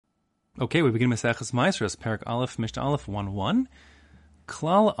Okay, we begin Maseches Maasrot, Parak Aleph, Mishna Aleph 1:1.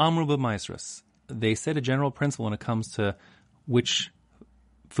 Klal amru b'maasros. They said a general principle when it comes to which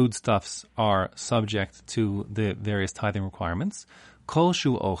foodstuffs are subject to the various tithing requirements. Kol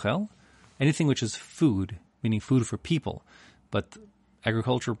shu ochel, anything which is food, meaning food for people, but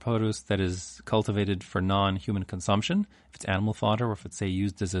agricultural produce that is cultivated for non-human consumption, if it's animal fodder or if it's, say,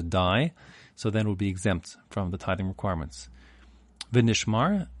 used as a dye, so then it would be exempt from the tithing requirements.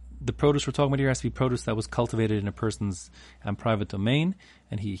 V'nishmar, the produce we're talking about here has to be produce that was cultivated in a person's private domain,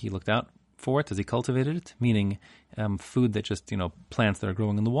 and he looked out for it as he cultivated it, meaning food that just, plants that are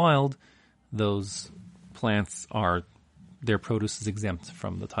growing in the wild, those plants their produce is exempt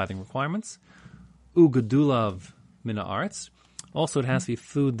from the tithing requirements. Ugadulav mina arts. Also, it has to be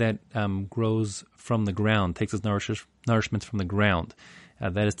food that grows from the ground, takes its nourishment from the ground.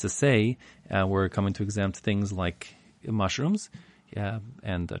 That is to say, we're coming to exempt things like mushrooms,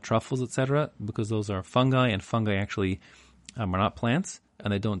 and truffles, etc., because those are fungi, and fungi actually are not plants,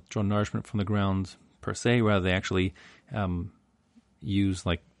 and they don't draw nourishment from the ground per se. Rather, they actually use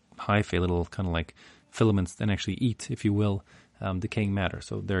like hyphae, little kind of like filaments, and actually eat, if you will, decaying matter.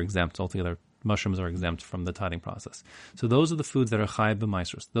 So they're exempt altogether. Mushrooms are exempt from the tithing process. So those are the foods that are chai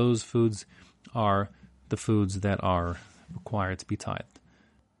b'maasros. Those foods are the foods that are required to be tithed.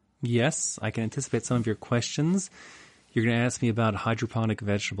 Yes, I can anticipate some of your questions. You're going to ask me about hydroponic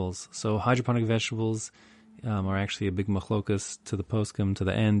vegetables. So hydroponic vegetables are actually a big machlokas to the poskim, to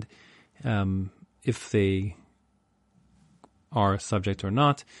the end, if they are subject or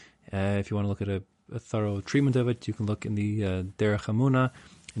not. If you want to look at a thorough treatment of it, you can look in the Derech Hamuna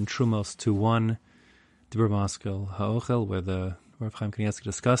in Trumos 2:1, Dibur Maskel Ha'ochel, where the Rav Chaim Kanievsky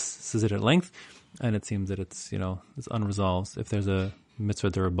discusses it at length, and it seems that it's unresolved if there's a mitzvah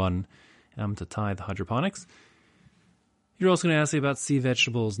derabban to tithe hydroponics. You're also going to ask me about sea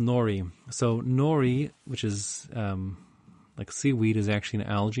vegetables, nori. So nori, which is like seaweed, is actually an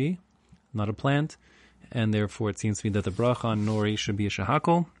algae, not a plant, and therefore it seems to me that the bracha on nori should be a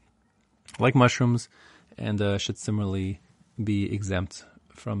shahakol, like mushrooms, and should similarly be exempt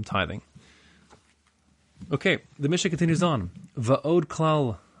from tithing. Okay, the Mishnah continues on. Va'od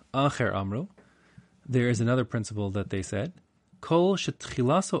klal acher amru. There is another principle that they said. Kol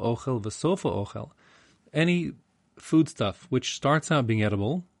shetchilaso ochel v'sofo ochel. Any foodstuff which starts out being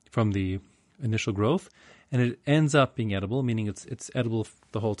edible from the initial growth, and it ends up being edible, meaning it's edible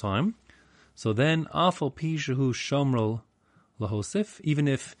the whole time. So then, afal pi shehu shomrol lahosif, even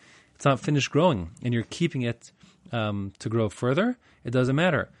if it's not finished growing and you're keeping it to grow further, it doesn't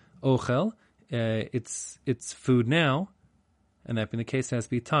matter. Ochel, it's food now, and that being the case, it has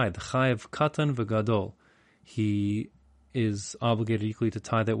to be tithed. Chayev katan v'gadol. He is obligated equally to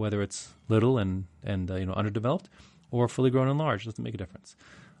tithe it, whether it's little and underdeveloped, or fully grown and large. It doesn't make a difference.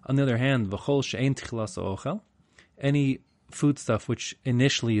 On the other hand, v'chol she'ein tchilas ochel, any foodstuff which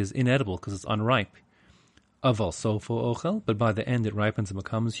initially is inedible because it's unripe, aval sofo ochel, but by the end it ripens and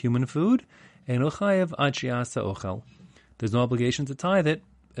becomes human food, ein chayev ad she'asa ochel. There's no obligation to tithe it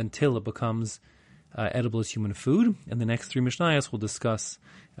until it becomes edible as human food. And the next three Mishnayos will discuss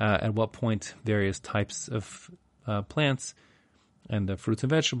at what point various types of plants and fruits and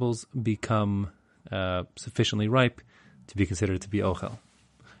vegetables become sufficiently ripe to be considered to be ochel.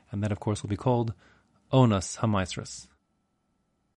 And that, of course, will be called onas hamaasros.